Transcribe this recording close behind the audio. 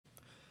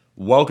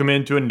Welcome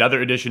into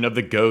another edition of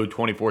the Go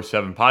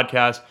 24/7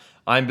 podcast.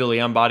 I'm Billy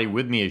Embody.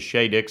 With me is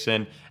Shay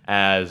Dixon.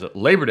 As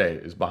Labor Day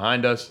is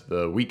behind us,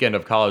 the weekend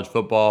of college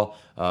football,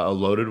 a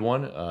loaded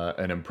one,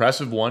 an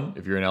impressive one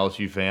if you're an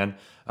LSU fan.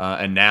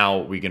 And now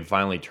we can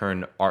finally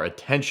turn our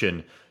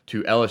attention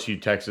to LSU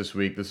Tech this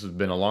week. This has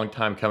been a long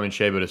time coming,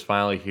 Shay, but it's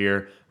finally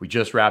here. We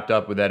just wrapped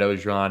up with Ed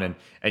Orgeron,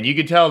 and you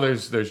can tell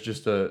there's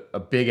just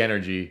a big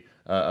energy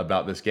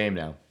about this game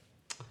now.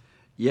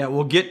 Yeah,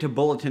 we'll get to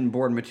bulletin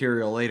board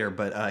material later,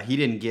 but he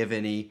didn't give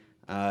any.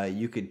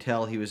 You could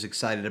tell he was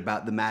excited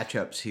about the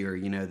matchups here,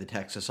 the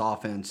Texas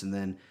offense and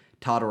then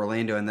Todd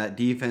Orlando and that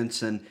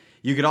defense. And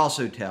you could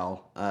also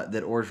tell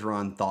that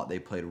Orgeron thought they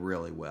played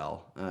really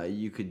well.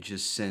 You could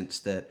just sense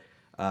that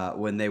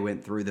when they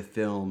went through the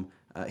film,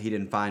 he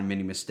didn't find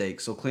many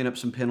mistakes. So clean up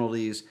some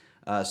penalties,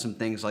 some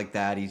things like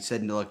that. He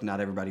said, look, not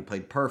everybody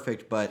played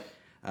perfect, but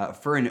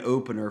for an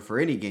opener, for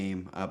any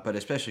game, but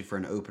especially for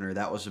an opener,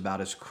 that was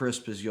about as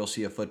crisp as you'll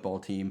see a football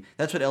team.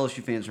 That's what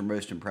LSU fans are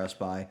most impressed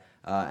by.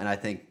 And I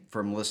think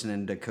from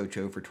listening to Coach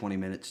O for 20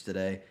 minutes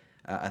today,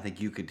 I think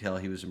you could tell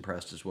he was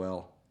impressed as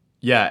well.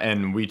 Yeah,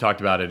 and we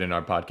talked about it in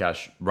our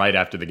podcast right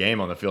after the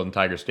game on the field in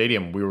Tiger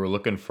Stadium. We were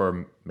looking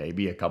for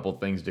maybe a couple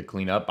things to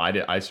clean up.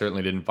 I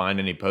certainly didn't find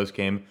any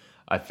post-game.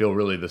 I feel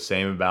really the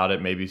same about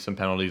it. Maybe some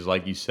penalties,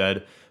 like you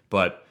said.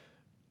 But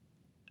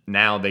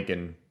now they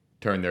can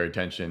turn their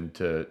attention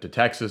to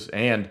Texas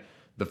and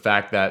the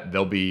fact that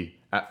they'll be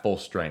at full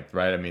strength,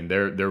 right? I mean,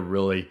 they're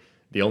really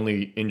the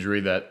only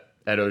injury that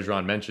Ed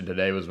Orgeron mentioned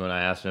today was when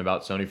I asked him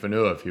about Sony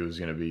Fanua if he was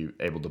going to be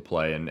able to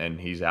play, and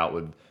he's out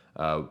with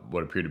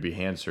what appeared to be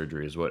hand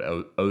surgery, is what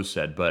O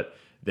said. But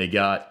they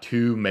got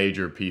two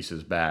major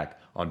pieces back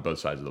on both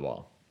sides of the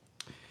ball.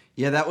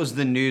 Yeah, that was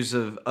the news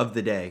of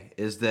the day,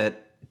 is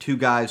that two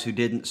guys who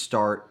didn't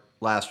start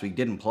last week,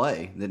 didn't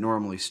play, that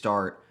normally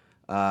start,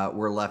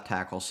 were left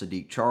tackle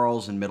Sadiq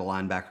Charles and middle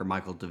linebacker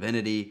Michael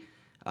Divinity.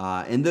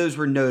 And those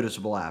were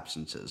noticeable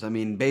absences. I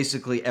mean,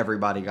 basically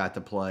everybody got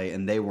to play,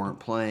 and they weren't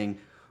playing.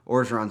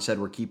 Orgeron said,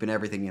 we're keeping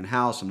everything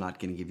in-house. I'm not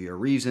going to give you a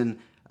reason.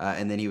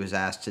 And then he was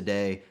asked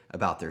today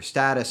about their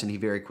status, and he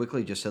very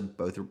quickly just said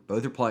both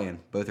are playing.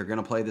 Both are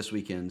going to play this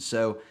weekend.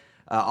 So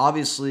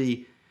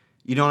obviously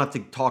you don't have to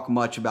talk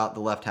much about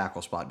the left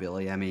tackle spot,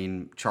 Billy. I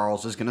mean,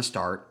 Charles is going to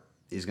start.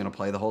 He's going to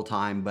play the whole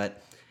time,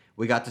 but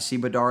we got to see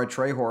Badara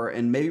Trehor,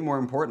 and maybe more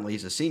importantly,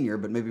 he's a senior,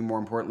 but maybe more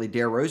importantly,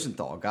 Dare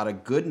Rosenthal got a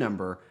good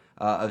number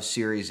of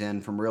series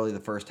in from really the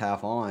first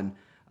half on,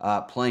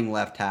 playing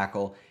left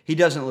tackle. He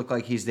doesn't look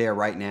like he's there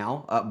right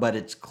now, but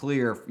it's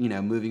clear,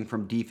 moving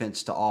from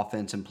defense to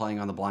offense and playing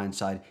on the blind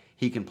side,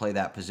 he can play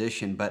that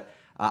position. But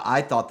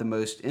I thought the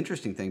most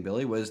interesting thing,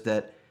 Billy, was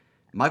that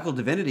Michael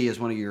Divinity is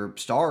one of your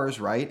stars,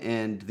 right?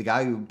 And the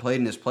guy who played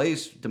in his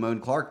place,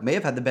 Damone Clark, may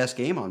have had the best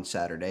game on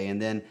Saturday.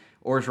 And then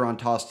Orgeron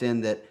tossed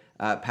in that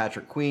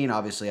Patrick Queen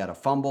obviously had a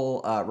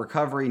fumble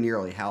recovery,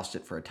 nearly housed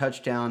it for a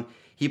touchdown.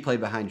 He played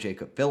behind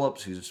Jacob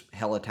Phillips, who's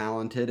hella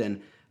talented,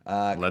 and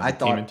Led the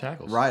team in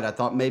tackles. Right, I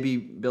thought maybe,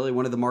 Billy,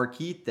 one of the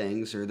marquee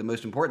things or the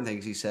most important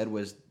things he said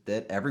was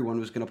that everyone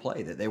was going to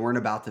play, that they weren't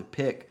about to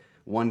pick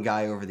one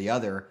guy over the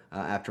other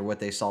after what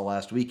they saw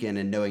last weekend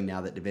and knowing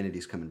now that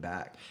Divinity's coming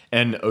back.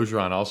 And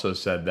Orgeron also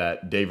said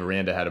that Dave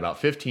Aranda had about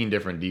 15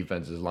 different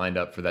defenses lined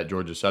up for that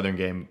Georgia Southern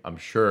game. I'm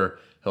sure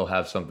he'll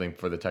have something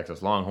for the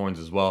Texas Longhorns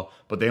as well,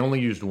 but they only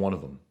used one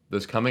of them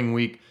this coming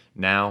week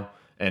now.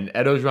 And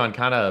Ed Orgeron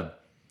kind of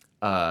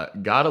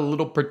got a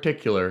little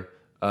particular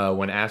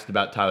when asked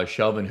about Tyler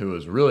Shelvin, who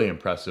was really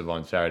impressive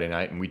on Saturday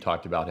night, and we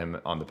talked about him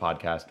on the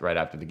podcast right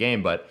after the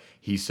game, but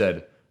he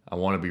said, I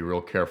want to be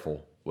real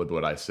careful with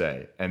what I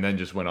say, and then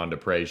just went on to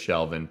praise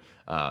Shelvin,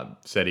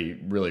 said he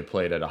really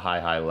played at a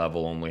high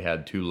level, only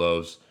had 2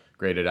 lows,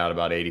 graded out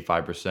about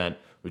 85%,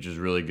 which is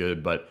really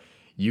good, but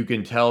you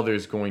can tell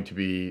there's going to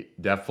be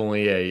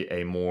definitely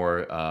a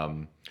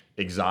more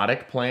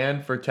exotic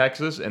plan for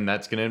Texas, and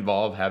that's going to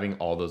involve having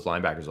all those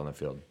linebackers on the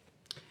field.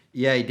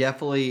 Yeah,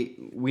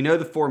 we know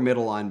the 4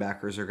 middle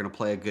linebackers are going to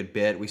play a good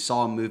bit. We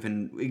saw him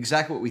moving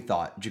exactly what we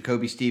thought.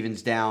 Jacoby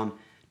Stevens down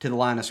to the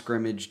line of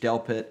scrimmage.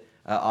 Delpit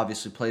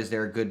obviously plays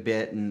there a good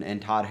bit,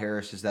 and Todd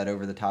Harris is that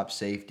over-the-top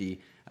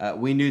safety.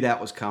 We knew that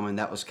was coming.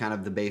 That was kind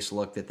of the base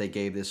look that they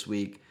gave this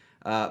week.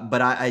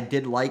 But I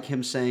did like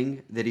him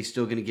saying that he's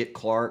still going to get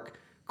Clark,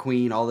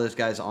 Queen, all those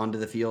guys onto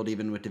the field,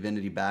 even with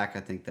Divinity back. I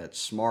think that's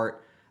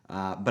smart.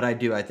 But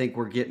I think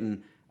we're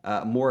getting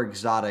more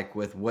exotic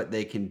with what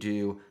they can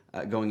do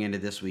going into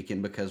this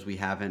weekend, because we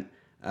haven't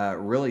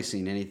really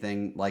seen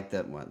anything like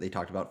that. Well, they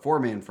talked about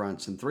 4-man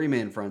fronts and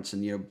 3-man fronts,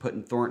 and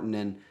putting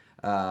Thornton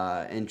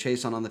and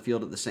Chase on the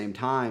field at the same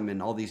time, and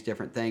all these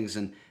different things.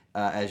 And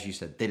as you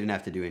said, they didn't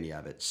have to do any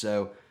of it.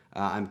 So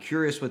I'm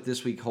curious what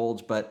this week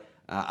holds, but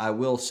I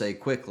will say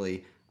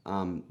quickly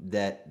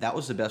that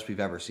was the best we've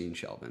ever seen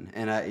Shelvin.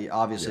 And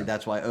obviously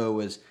that's why O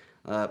was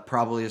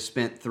probably has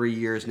spent 3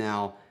 years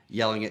now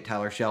yelling at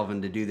Tyler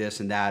Shelvin to do this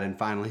and that, and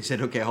finally said,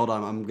 okay, hold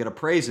on, I'm going to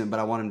praise him, but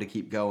I want him to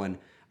keep going.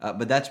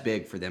 But that's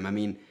big for them. I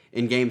mean,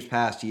 in games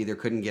past, he either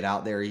couldn't get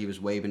out there, he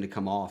was waving to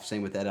come off.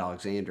 Same with Ed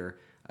Alexander.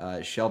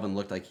 Shelvin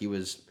looked like he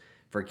was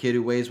for a kid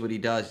who weighs what he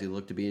does, he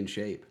looked to be in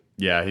shape.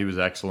 Yeah, he was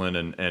excellent,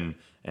 and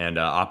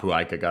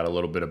Apu Ika got a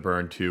little bit of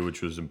burn too,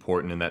 which was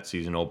important in that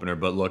season opener.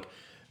 But look,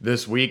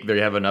 this week they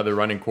have another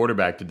running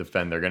quarterback to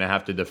defend. They're going to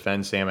have to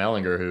defend Sam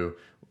Ehlinger, who,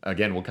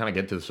 again, we'll kind of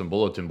get to some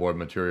bulletin board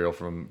material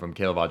from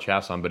Caleb Von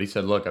Chason, but he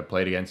said, look, I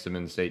played against him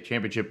in the state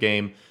championship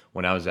game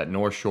when I was at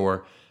North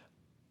Shore.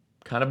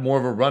 Kind of more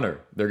of a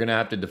runner. They're going to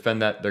have to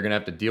defend that. They're going to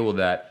have to deal with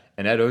that.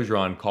 And Ed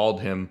Ogeron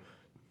called him,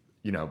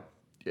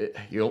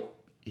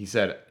 he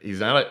said he's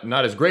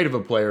not as great of a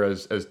player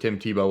as Tim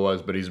Tebow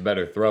was, but he's a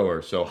better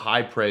thrower. So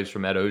high praise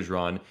from Ed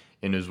Ogeron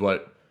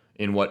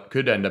in what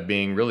could end up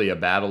being really a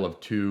battle of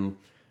two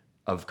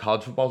of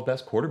college football's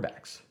best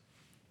quarterbacks.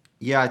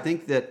 Yeah, I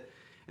think that,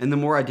 and the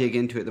more I dig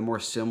into it, the more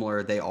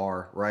similar they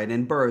are, right?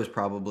 And Burrow's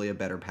probably a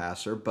better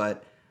passer,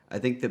 but I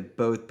think that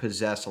both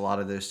possess a lot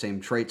of those same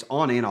traits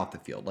on and off the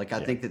field. Like, I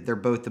think that they're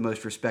both the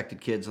most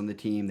respected kids on the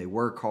team. They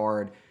work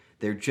hard.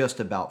 They're just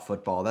about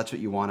football. That's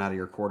what you want out of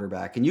your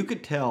quarterback. And you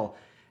could tell,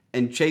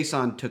 and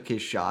Chason took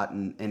his shot,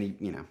 and he,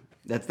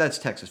 that's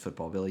Texas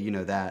football, Billy. You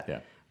know that. Yeah.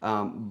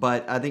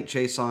 But I think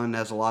Chason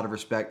has a lot of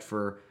respect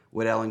for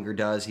what Ehlinger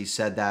does. He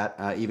said that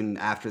even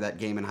after that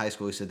game in high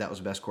school, he said that was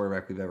the best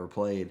quarterback we've ever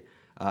played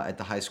at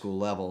the high school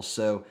level.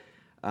 So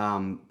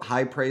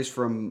high praise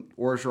from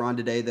Orgeron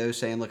today, though,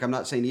 saying, look, I'm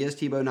not saying he is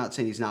Tebow, not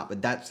saying he's not,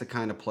 but that's the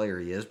kind of player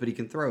he is, but he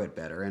can throw it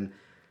better. And,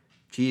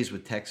 geez,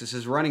 with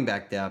Texas's running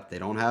back depth, they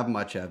don't have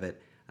much of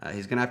it.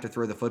 He's going to have to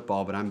throw the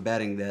football, but I'm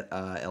betting that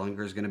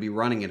Ehlinger is going to be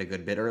running it a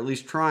good bit, or at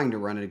least trying to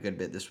run it a good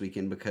bit this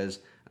weekend because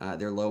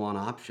they're low on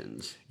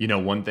options.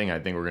 One thing I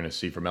think we're going to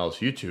see from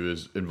LSU too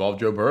is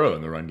involve Joe Burrow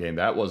in the run game.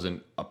 That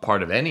wasn't a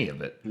part of any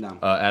of it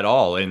at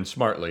all, and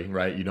smartly,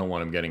 right? You don't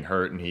want him getting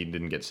hurt, and he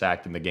didn't get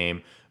sacked in the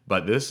game.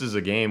 But this is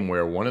a game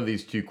where one of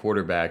these two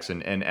quarterbacks,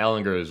 and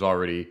Ehlinger is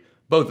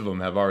both of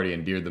them have already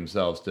endeared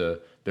themselves to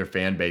their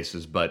fan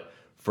bases. But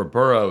for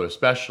Burrow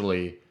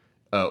especially,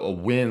 a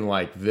win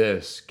like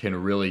this can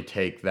really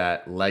take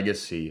that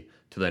legacy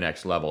to the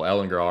next level.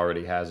 Ehlinger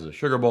already has a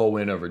Sugar Bowl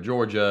win over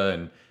Georgia,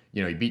 and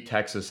he beat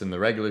Texas in the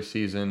regular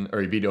season,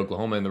 or he beat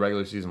Oklahoma in the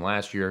regular season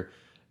last year.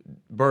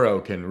 Burrow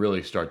can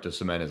really start to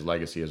cement his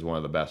legacy as one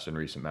of the best in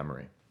recent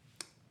memory.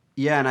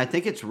 Yeah, and I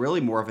think it's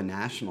really more of a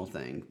national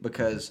thing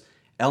because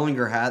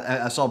Ehlinger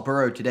I saw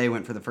Burrow today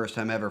went for the first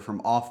time ever from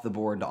off the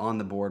board to on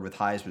the board with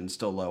Heisman,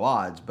 still low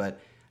odds,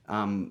 but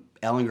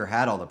Ehlinger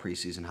had all the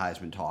preseason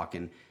Heisman talk,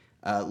 and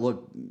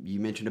look, you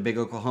mentioned a big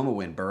Oklahoma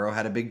win. Burrow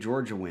had a big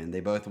Georgia win.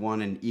 They both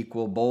won an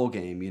equal bowl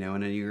game,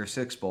 in a Year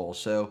 6 bowl.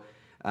 So,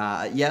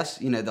 yes,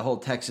 the whole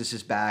Texas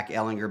is back.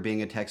 Ehlinger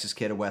being a Texas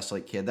kid, a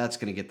Westlake kid, that's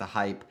going to get the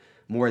hype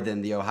more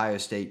than the Ohio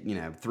State,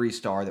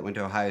 3-star that went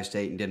to Ohio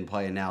State and didn't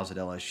play and now is at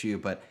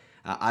LSU. But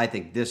I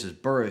think this is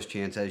Burrow's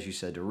chance, as you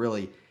said, to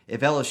really, if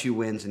LSU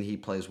wins and he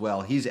plays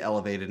well, he's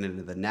elevated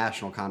into the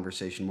national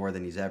conversation more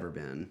than he's ever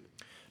been.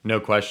 No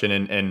question,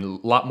 and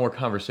a lot more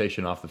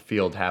conversation off the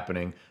field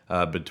happening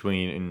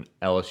between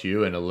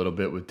LSU and a little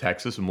bit with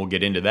Texas, and we'll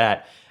get into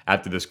that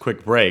after this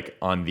quick break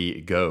on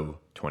the Go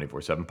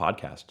 24/7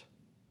 podcast.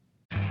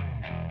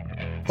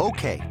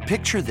 Okay,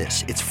 picture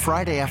this. It's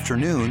Friday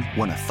afternoon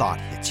when a thought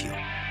hits you.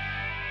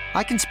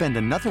 I can spend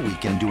another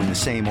weekend doing the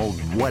same old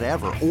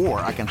whatever,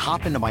 or I can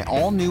hop into my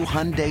all-new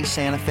Hyundai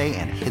Santa Fe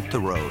and hit the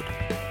road.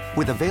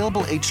 With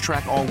available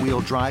H-Track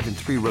all-wheel drive and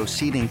 3-row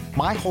seating,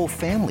 my whole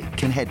family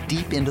can head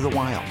deep into the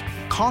wild.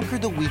 Conquer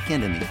the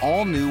weekend in the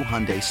all-new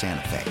Hyundai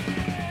Santa Fe.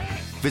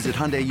 Visit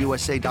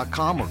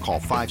HyundaiUSA.com or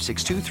call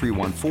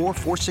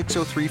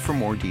 562-314-4603 for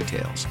more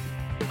details.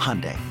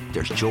 Hyundai,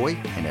 there's joy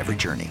in every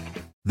journey.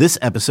 This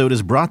episode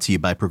is brought to you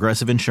by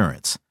Progressive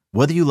Insurance.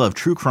 Whether you love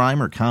true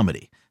crime or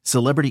comedy,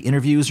 celebrity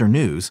interviews or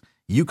news,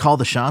 you call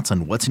the shots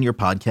on what's in your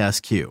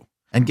podcast queue.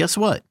 And guess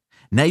what?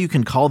 Now you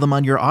can call them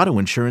on your auto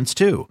insurance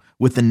too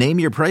with the Name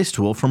Your Price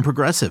tool from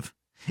Progressive.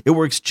 It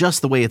works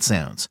just the way it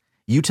sounds.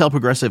 You tell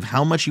Progressive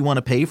how much you want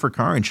to pay for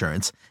car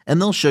insurance, and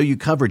they'll show you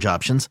coverage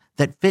options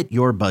that fit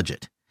your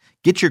budget.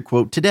 Get your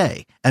quote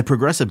today at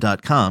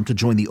Progressive.com to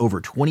join the over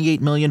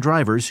 28 million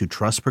drivers who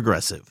trust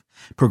Progressive.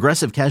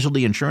 Progressive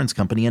Casualty Insurance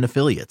Company and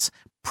Affiliates.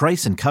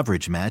 Price and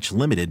coverage match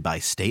limited by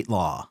state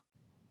law.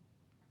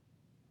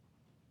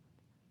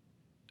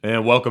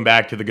 And welcome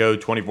back to the Go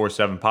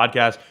 24/7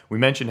 podcast. We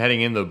mentioned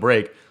heading into the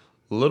break,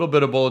 a little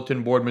bit of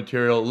bulletin board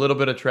material, a little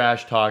bit of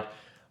trash talk.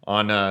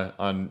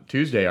 On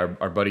Tuesday,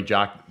 our buddy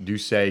Jock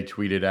Doucet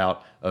tweeted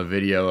out a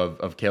video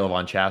of Caleb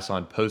Von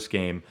Chason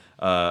post-game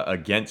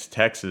against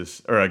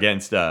Texas, or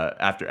against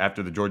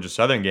after the Georgia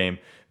Southern game,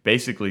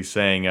 basically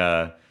saying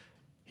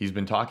he's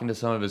been talking to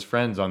some of his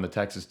friends on the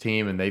Texas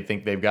team, and they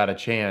think they've got a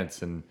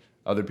chance, and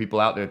other people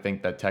out there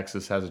think that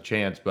Texas has a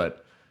chance,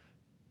 but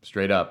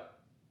straight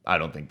up, I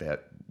don't think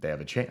that they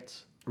have a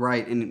chance.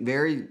 Right, and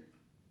very,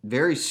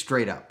 very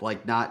straight up,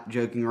 like not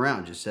joking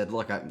around. Just said,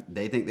 look,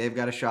 they think they've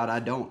got a shot.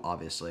 I don't,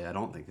 obviously. I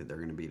don't think that they're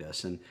going to beat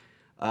us. And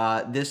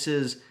this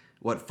is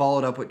what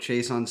followed up what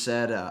Chason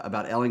said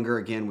about Ehlinger.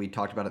 Again, we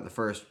talked about it in the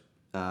first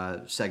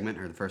segment,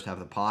 or the first half of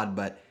the pod,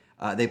 but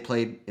they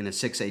played in a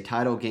 6A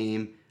title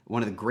game,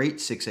 one of the great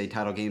 6A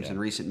title games in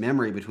recent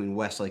memory between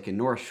Westlake and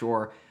North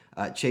Shore.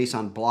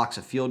 Chason blocks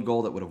a field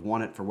goal that would have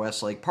won it for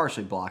Westlake,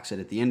 partially blocks it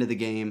at the end of the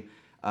game.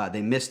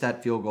 They miss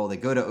that field goal. They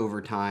go to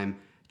overtime.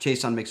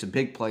 Chason makes a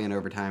big play in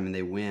overtime, and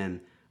they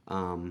win.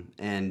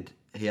 And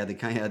he had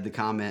the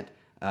comment,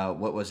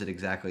 what was it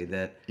exactly?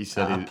 That he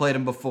said I've played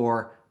him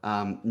before.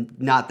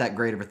 Not that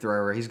great of a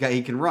thrower.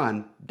 He can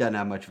run, doesn't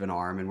have much of an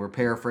arm, and we're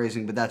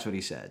paraphrasing, but that's what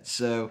he said.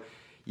 So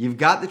you've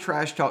got the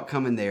trash talk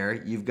coming there.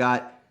 You've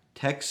got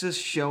Texas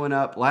showing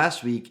up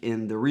last week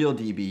in the real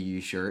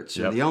DBU shirts.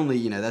 So the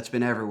only, that's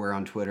been everywhere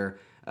on Twitter.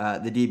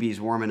 The DBs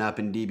warming up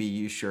in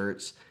DBU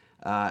shirts.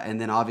 And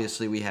then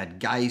obviously we had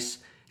Geis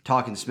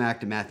talking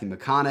smack to Matthew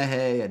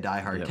McConaughey, a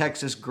diehard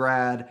Texas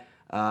grad.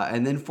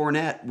 And then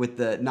Fournette with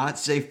the not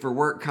safe for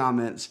work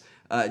comments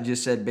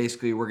just said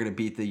basically we're going to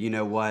beat the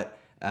you-know-what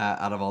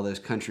out of all those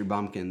country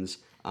bumpkins.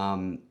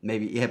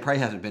 Maybe he probably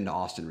hasn't been to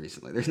Austin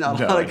recently. There's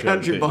not a lot of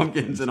country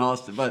bumpkins in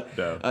Austin,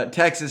 but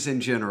Texas in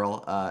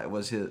general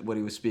was what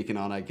he was speaking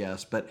on, I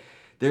guess. But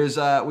there's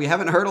we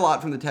haven't heard a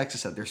lot from the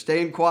Texas side. They're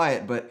staying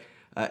quiet, but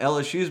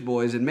LSU's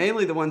boys, and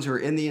mainly the ones who are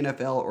in the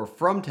NFL or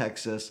from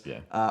Texas,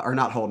 are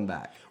not holding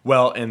back.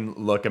 Well, and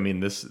look, I mean,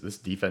 this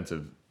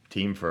defensive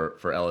team for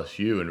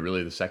LSU and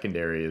really the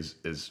secondary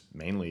is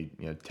mainly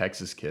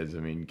Texas kids. I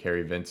mean,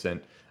 Kerry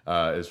Vincent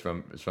is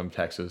from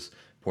Texas.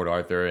 Port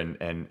Arthur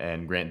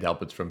and Grant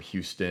Delpit's from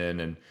Houston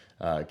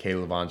and Kay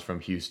Levon's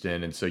from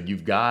Houston, and so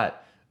you've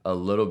got a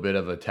little bit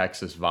of a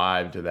Texas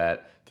vibe to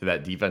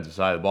that defensive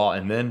side of the ball.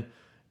 And then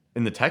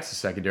in the Texas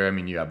secondary, I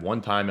mean, you have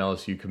one-time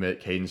LSU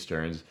commit Caden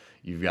Stearns.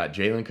 You've got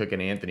Jalen Cook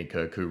and Anthony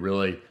Cook, who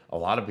really a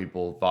lot of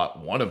people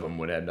thought one of them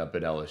would end up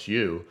at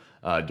LSU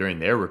during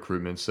their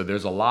recruitment. So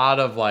there's a lot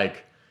of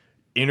like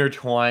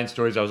intertwined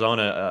stories. I was on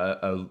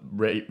a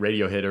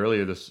radio hit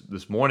earlier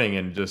this morning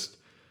and just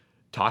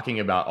talking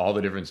about all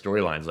the different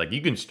storylines. Like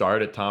you can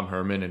start at Tom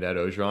Herman and Ed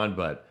Orgeron,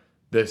 but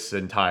this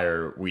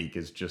entire week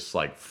is just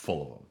like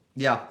full of them.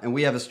 Yeah, and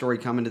we have a story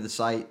coming to the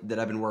site that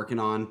I've been working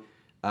on.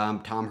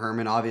 Tom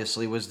Herman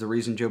obviously was the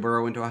reason Joe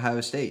Burrow went to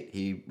Ohio State.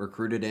 He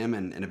recruited him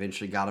and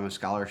eventually got him a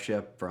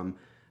scholarship from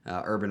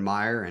Urban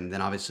Meyer, and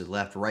then obviously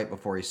left right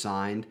before he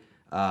signed.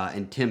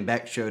 And Tim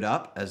Beck showed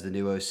up as the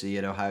new OC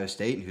at Ohio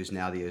State, and who's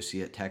now the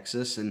OC at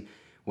Texas. And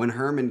when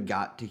Herman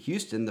got to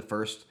Houston, the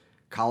first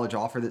college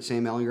offer that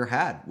Sam Ehlinger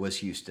had was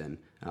Houston.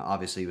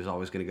 Obviously, he was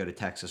always going to go to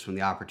Texas when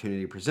the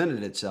opportunity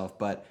presented itself,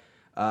 but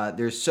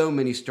there's so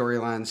many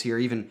storylines here.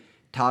 Even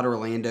Todd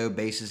Orlando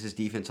bases his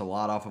defense a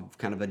lot off of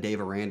kind of a Dave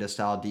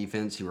Aranda-style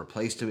defense. He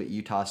replaced him at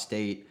Utah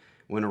State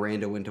when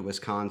Aranda went to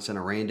Wisconsin.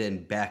 Aranda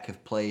and Beck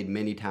have played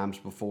many times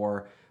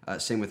before.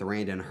 Same with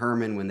Aranda and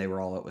Herman when they were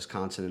all at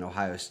Wisconsin and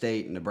Ohio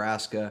State and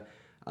Nebraska.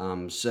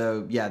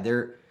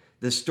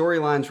 The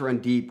storylines run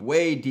deep,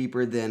 way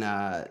deeper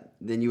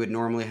than you would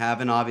normally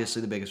have. And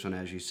obviously the biggest one,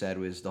 as you said,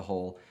 was the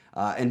whole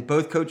and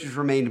both coaches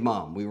remained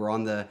mum. We were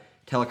on the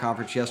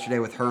teleconference yesterday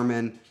with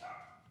Herman,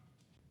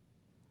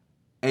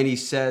 and he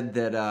said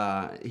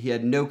that he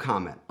had no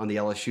comment on the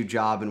LSU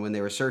job, and when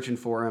they were searching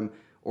for him,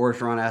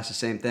 Orgeron asked the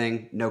same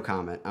thing, no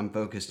comment. I'm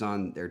focused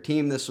on their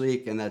team this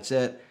week, and that's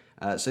it.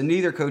 So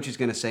neither coach is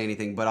going to say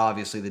anything, but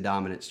obviously the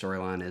dominant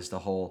storyline is the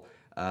whole,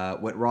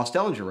 what Ross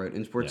Dellinger wrote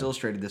in Sports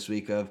Illustrated this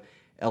week of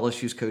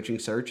LSU's coaching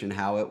search and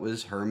how it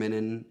was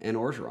Herman and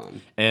Orgeron.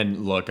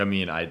 And look, I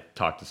mean, I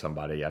talked to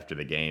somebody after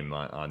the game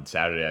on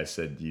Saturday. I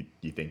said,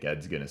 you think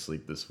Ed's going to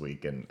sleep this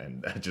week?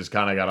 And I just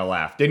kind of got a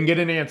laugh. Didn't get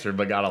an answer,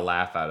 but got a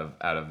laugh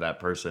out of that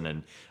person.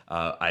 And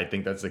I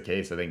think that's the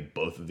case. I think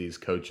both of these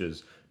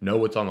coaches know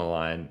what's on the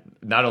line,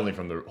 not only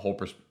from the whole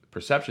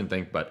perception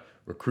thing, but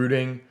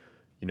recruiting.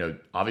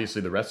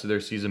 Obviously the rest of their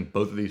season,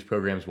 both of these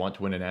programs want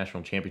to win a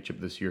national championship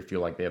this year,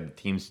 feel like they have the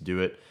teams to do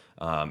it,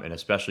 and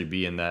especially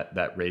be in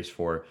that race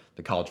for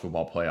the college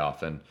football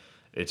playoff. And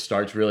it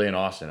starts really in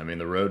Austin. I mean,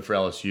 the road for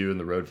LSU and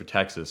the road for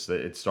Texas,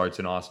 it starts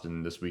in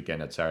Austin this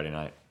weekend at Saturday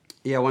night.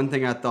 Yeah, one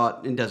thing I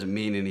thought, it doesn't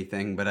mean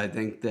anything, but I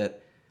think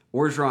that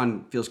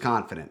Orgeron feels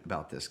confident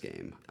about this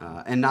game.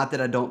 And not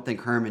that I don't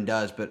think Herman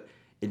does, but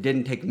it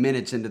didn't take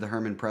minutes into the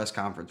Herman press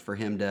conference for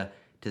him to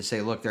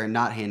say, look, they're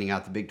not handing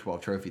out the Big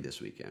 12 trophy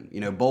this weekend.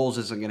 Bowles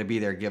isn't going to be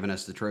there giving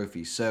us the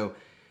trophy. So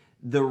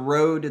the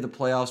road to the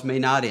playoffs may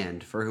not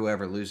end for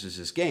whoever loses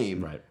this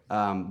game. Right.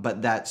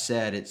 But that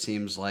said, it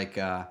seems like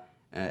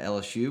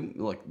LSU,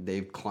 look,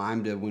 they've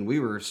climbed to, when we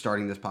were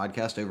starting this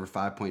podcast, over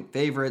 5-point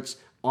favorites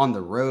on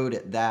the road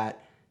at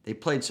that. They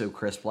played so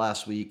crisp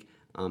last week.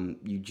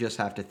 You just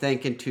have to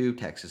think into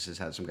Texas has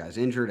had some guys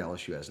injured.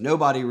 LSU has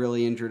nobody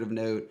really injured of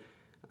note.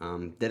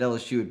 That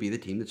LSU would be the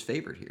team that's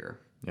favored here.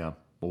 Yeah.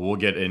 Well, we'll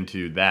get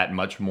into that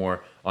much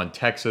more on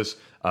Texas,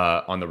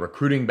 on the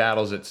recruiting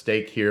battles at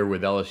stake here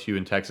with LSU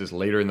and Texas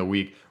later in the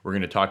week. We're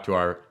going to talk to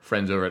our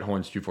friends over at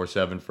Horns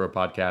 247 for a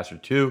podcast or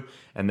two,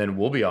 and then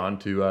we'll be on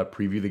to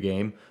preview the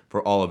game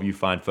for all of you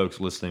fine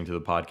folks listening to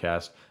the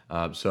podcast.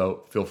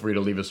 So feel free to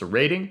leave us a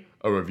rating,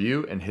 a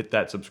review, and hit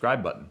that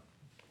subscribe button.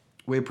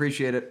 We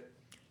appreciate it.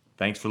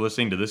 Thanks for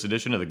listening to this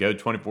edition of the Go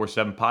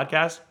 24/7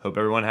 podcast. Hope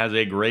everyone has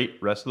a great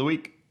rest of the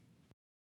week.